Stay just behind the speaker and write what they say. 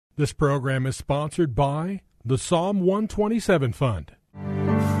This program is sponsored by the Psalm 127 Fund.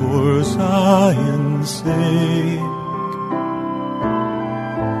 For Zion's sake,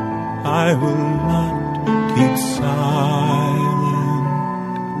 I will not keep silent.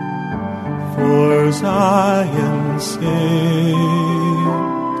 For Zion's sake,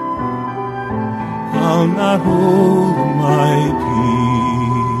 I'll not hold my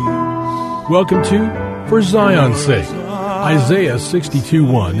peace. Welcome to For Zion's Sake. Isaiah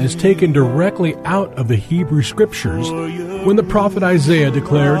 62:1 is taken directly out of the Hebrew Scriptures when the prophet Isaiah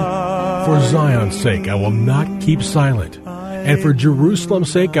declared, "For Zion's sake I will not keep silent, and for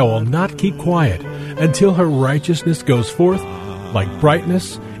Jerusalem's sake I will not keep quiet, until her righteousness goes forth like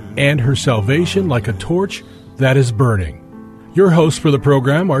brightness, and her salvation like a torch that is burning." Your hosts for the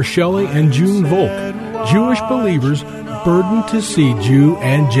program are Shelley and June Volk, Jewish believers burdened to see Jew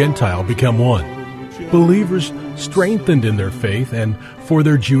and Gentile become one. Believers strengthened in their faith and for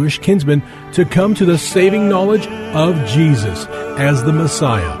their Jewish kinsmen to come to the saving knowledge of Jesus as the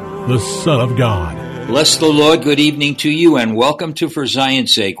Messiah, the Son of God. Bless the Lord. Good evening to you and welcome to For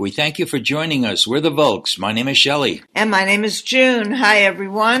Zion's Sake. We thank you for joining us. We're the Volks. My name is Shelley. And my name is June. Hi,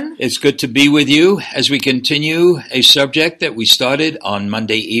 everyone. It's good to be with you as we continue a subject that we started on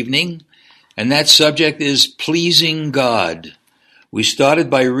Monday evening, and that subject is pleasing God. We started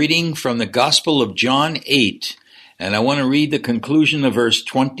by reading from the Gospel of John 8, and I want to read the conclusion of verse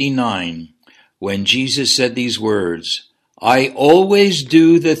 29, when Jesus said these words, "I always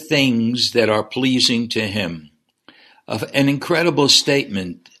do the things that are pleasing to him." An incredible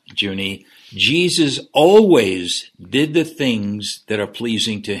statement, Junie. Jesus always did the things that are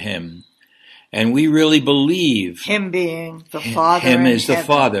pleasing to him. And we really believe... Him being the Father. Him is the heaven.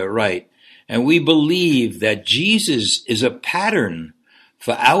 Father, right. And we believe that Jesus is a pattern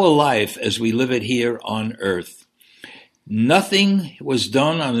for our life as we live it here on earth. Nothing was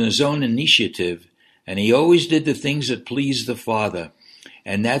done on his own initiative, and he always did the things that pleased the Father.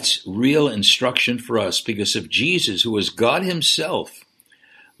 And that's real instruction for us, because if Jesus, who is God himself,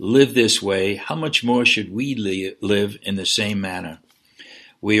 lived this way, how much more should we live in the same manner?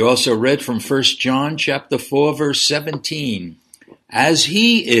 We also read from 1 John chapter 4, verse 17. As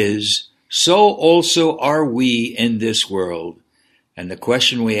he is, so also are we in this world. And the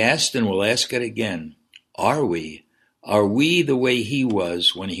question we asked, and we'll ask it again, are we? Are we the way he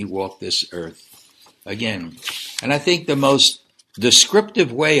was when he walked this earth? Again, and I think the most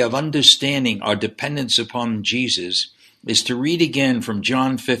descriptive way of understanding our dependence upon Jesus is to read again from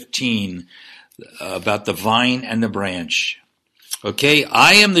John 15 about the vine and the branch. Okay,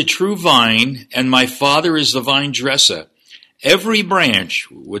 I am the true vine, and my Father is the vine dresser. Every branch,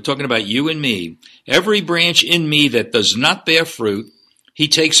 we're talking about you and me, every branch in me that does not bear fruit, he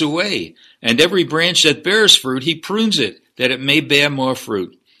takes away. And every branch that bears fruit, he prunes it, that it may bear more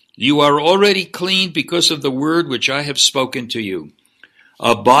fruit. You are already clean because of the word which I have spoken to you.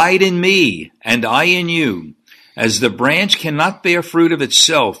 Abide in me, and I in you. As the branch cannot bear fruit of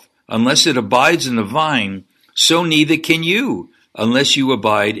itself unless it abides in the vine, so neither can you unless you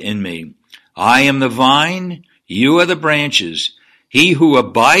abide in me. I am the vine, you are the branches. He who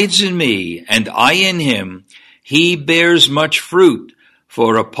abides in me, and I in him, he bears much fruit,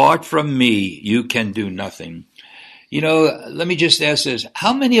 for apart from me, you can do nothing. You know, let me just ask this.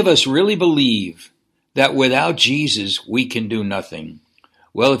 How many of us really believe that without Jesus, we can do nothing?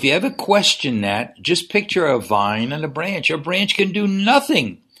 Well, if you ever question that, just picture a vine and a branch. A branch can do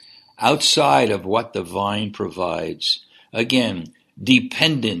nothing outside of what the vine provides. Again,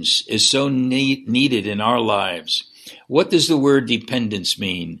 dependence is so needed in our lives. What does the word dependence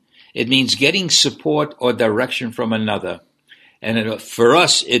mean? It means getting support or direction from another. And for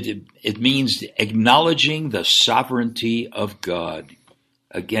us, it means acknowledging the sovereignty of God.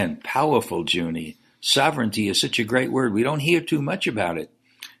 Again, powerful, Junie. Sovereignty is such a great word. We don't hear too much about it.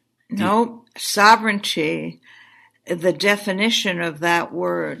 No, sovereignty, the definition of that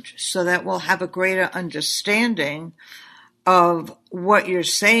word, so that we'll have a greater understanding of what you're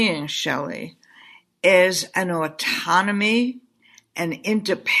saying, Shelley, is an autonomy, an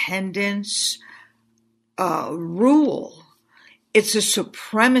independence, rule. It's a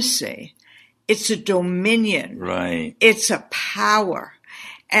supremacy. It's a dominion. Right. It's a power.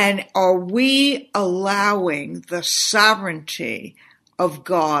 And are we allowing the sovereignty of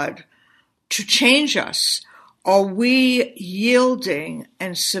God to change us? Are we yielding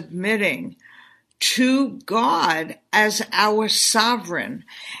and submitting to God as our sovereign?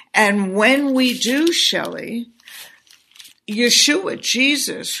 And when we do, Shelley, Yeshua,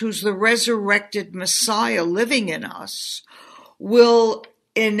 Jesus, who's the resurrected Messiah living in us, will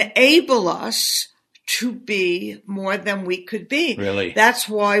enable us to be more than we could be. Really? That's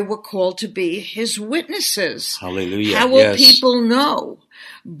why we're called to be his witnesses. Hallelujah. How will Yes. people know?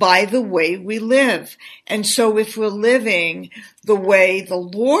 By the way we live. And so if we're living the way the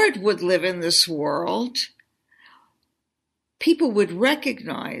Lord would live in this world, people would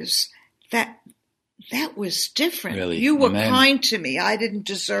recognize that that was different. Really? You were Amen. kind to me. I didn't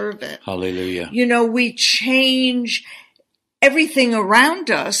deserve it. Hallelujah. You know, we change everything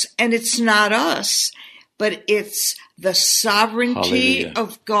around us, and it's not us, but it's the sovereignty Hallelujah.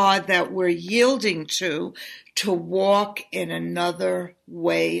 of God that we're yielding to walk in another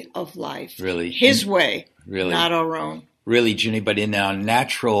way of life. Really? His way, Really? not our own. Really, Junie, but in our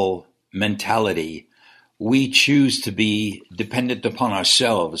natural mentality, we choose to be dependent upon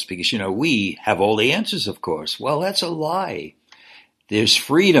ourselves because, we have all the answers, of course. Well, that's a lie. There's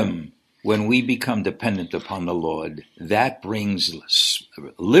freedom when we become dependent upon the Lord. That brings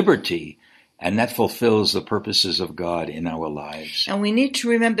liberty, and that fulfills the purposes of God in our lives. And we need to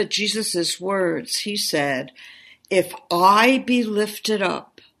remember Jesus' words. He said, if I be lifted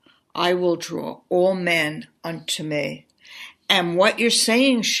up, I will draw all men unto me. And what you're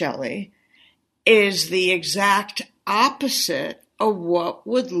saying, Shelley, is the exact opposite of what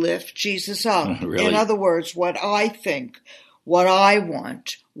would lift Jesus up. Really? In other words, what I think, what I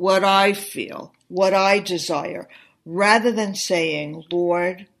want, what I feel, what I desire, rather than saying,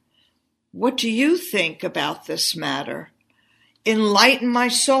 Lord, what do you think about this matter? Enlighten my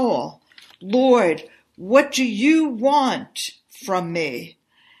soul. Lord, what do you want from me?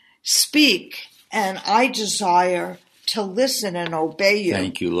 Speak, and I desire to listen and obey you.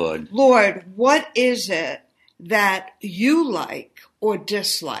 Thank you, Lord. Lord, what is it that you like or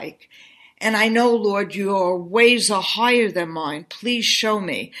dislike? And I know, Lord, your ways are higher than mine. Please show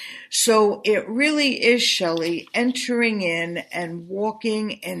me. So it really is, Shelley, entering in and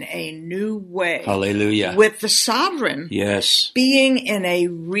walking in a new way. Hallelujah. With the sovereign. Yes. Being in a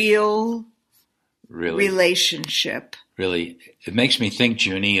real Really. relationship. Really. It makes me think,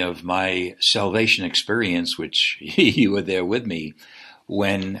 Junie, of my salvation experience, which you were there with me,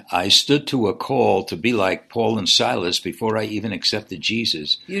 when I stood to a call to be like Paul and Silas before I even accepted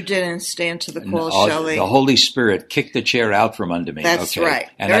Jesus. You didn't stand to the call, No, Shelley. the Holy Spirit kicked the chair out from under me. That's right.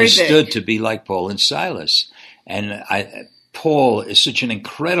 And Very I stood big. to be like Paul and Silas. And Paul is such an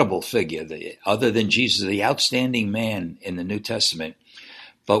incredible figure, other than Jesus, the outstanding man in the New Testament.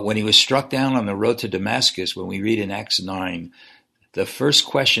 But when he was struck down on the road to Damascus, when we read in Acts 9, the first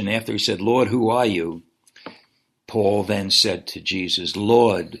question after he said, Lord, who are you? Paul then said to Jesus,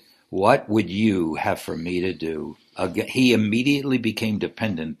 Lord, what would you have for me to do? He immediately became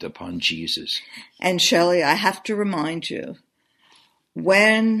dependent upon Jesus. And Shelley, I have to remind you,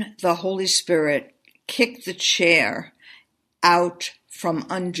 when the Holy Spirit kicked the chair out from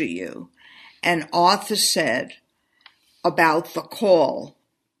under you, and Arthur said about the call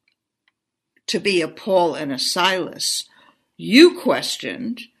to be a Paul and a Silas, you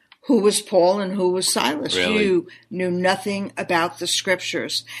questioned who was Paul and who was Silas. Really? You knew nothing about the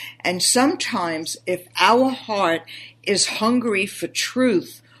scriptures. And sometimes if our heart is hungry for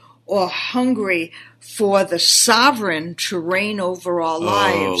truth or hungry for the sovereign to reign over our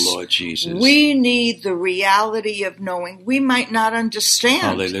lives, Oh, Lord Jesus. we need the reality of knowing we might not understand.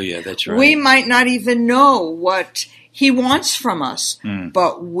 Hallelujah, that's right. We might not even know what he wants from us,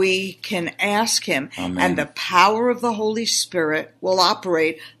 but we can ask him. Amen. And the power of the Holy Spirit will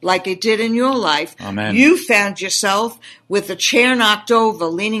operate like it did in your life. Amen. You found yourself with a chair knocked over,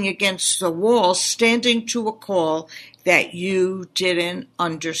 leaning against the wall, standing to a call that you didn't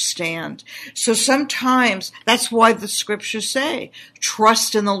understand. So sometimes that's why the scriptures say,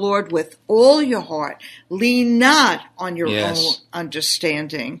 trust in the Lord with all your heart. Lean not on your own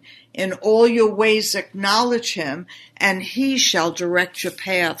understanding. In all your ways acknowledge him, and he shall direct your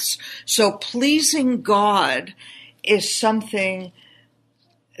paths. So pleasing God is something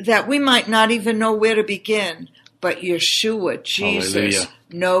that we might not even know where to begin, but Yeshua, Jesus, Hallelujah.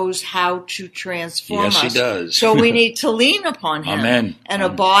 knows how to transform Yes, us. he does. So we need to lean upon him Amen. and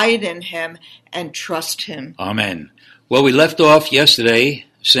abide in him and trust him. Amen. Well, we left off yesterday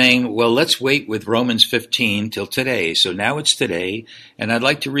saying, well, let's wait with Romans 15 till today. So now it's today, and I'd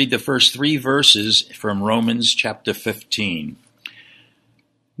like to read the first 3 verses from Romans chapter 15.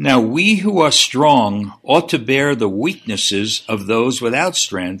 Now we who are strong ought to bear the weaknesses of those without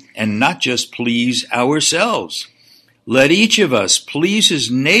strength and not just please ourselves. Let each of us please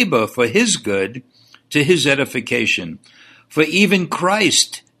his neighbor for his good, to his edification. For even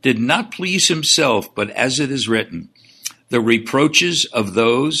Christ did not please himself, but as it is written, the reproaches of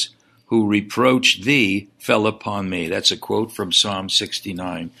those who reproached thee fell upon me. That's a quote from Psalm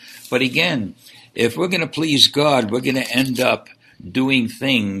 69. But again, if we're going to please God, we're going to end up doing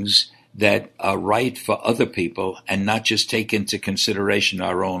things that are right for other people and not just take into consideration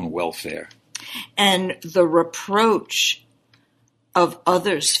our own welfare. And the reproach of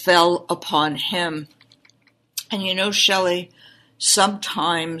others fell upon him. And you know, Shelley,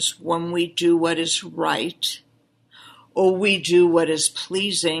 sometimes when we do what is right, or we do what is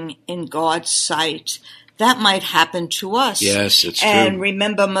pleasing in God's sight, that might happen to us. Yes, it's true. And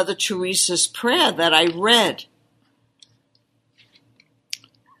remember Mother Teresa's prayer that I read.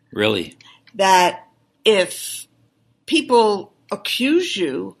 Really? That if people accuse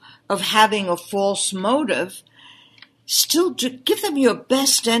you of having a false motive, still give them your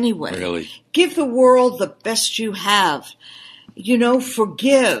best anyway. Really? Give the world the best you have. You know,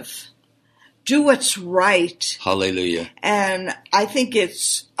 forgive. Do what's right. Hallelujah. And I think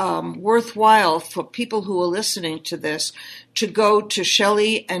it's worthwhile for people who are listening to this to go to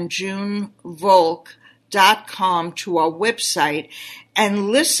ShelleyandJuneVolk.com, to our website, and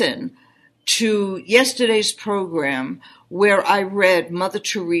listen to yesterday's program where I read Mother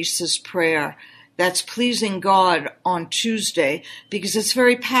Teresa's prayer. That's pleasing God on Tuesday, because it's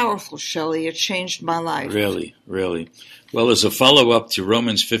very powerful, Shelley. It changed my life. Really, really. Well, as a follow-up to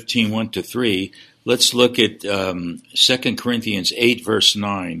Romans 15, 1-3, let's look at 2 Corinthians 8, verse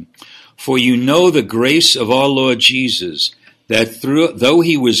 9. For you know the grace of our Lord Jesus, that though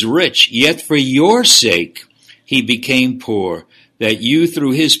he was rich, yet for your sake he became poor, that you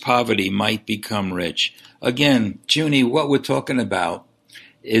through his poverty might become rich. Again, Junie, what we're talking about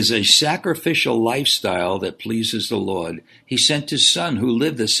is a sacrificial lifestyle that pleases the Lord. He sent his son who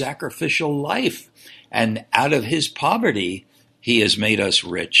lived a sacrificial life. And out of his poverty, he has made us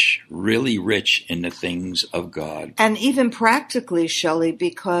rich, really rich in the things of God. And even practically, Shelley,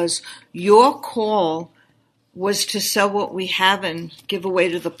 because your call was to sell what we have and give away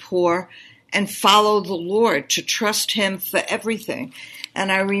to the poor and follow the Lord, to trust him for everything.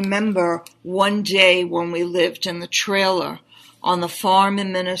 And I remember one day when we lived in the trailer on the farm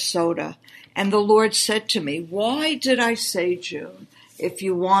in Minnesota, and the Lord said to me, why did I say, June, if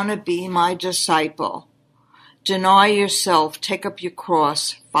you want to be my disciple, deny yourself, take up your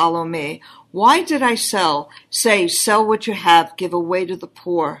cross, follow me? Why did I say, sell what you have, give away to the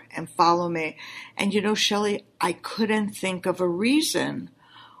poor, and follow me? And you know, Shelley, I couldn't think of a reason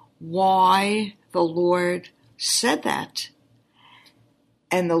why the Lord said that.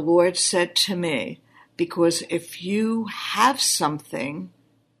 And the Lord said to me, because if you have something,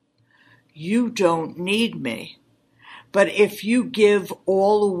 you don't need me. But if you give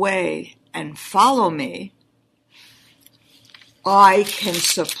all away and follow me, I can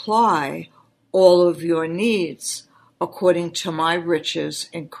supply all of your needs according to my riches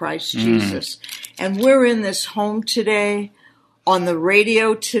in Christ Jesus. And we're in this home today, on the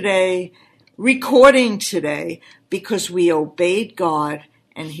radio today, recording today, because we obeyed God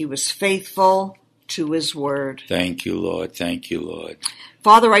and he was faithful to his word. Thank you, Lord. Thank you, Lord.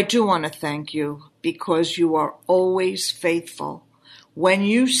 Father, I do want to thank you because you are always faithful. When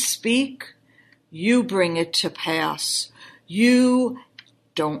you speak, you bring it to pass. You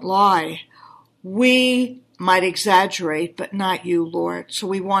don't lie. We might exaggerate, but not you, Lord. So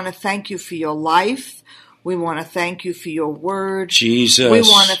we want to thank you for your life. We want to thank you for your word. Jesus. We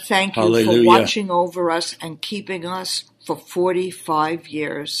want to thank you Hallelujah. for watching over us and keeping us for 45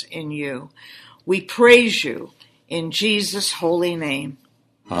 years in you. We praise you in Jesus' holy name.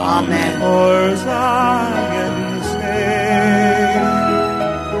 Amen. For Zion's sake.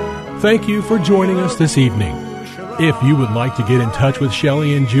 Thank you for joining us this evening. If you would like to get in touch with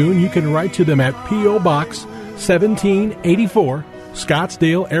Shelley and June, you can write to them at P.O. Box 1784,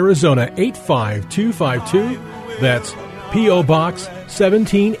 Scottsdale, Arizona 85252. That's P.O. Box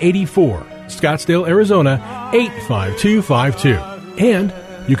 1784, Scottsdale, Arizona 85252. And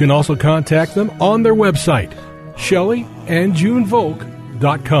you can also contact them on their website,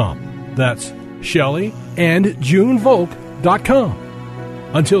 ShelleyandJuneVolk.com. That's ShelleyandJuneVolk.com.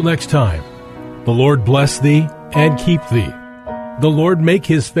 Until next time, the Lord bless thee and keep thee. The Lord make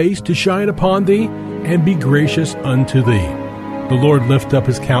his face to shine upon thee and be gracious unto thee. The Lord lift up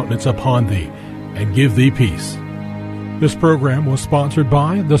his countenance upon thee and give thee peace. This program was sponsored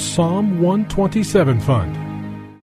by the Psalm 127 Fund.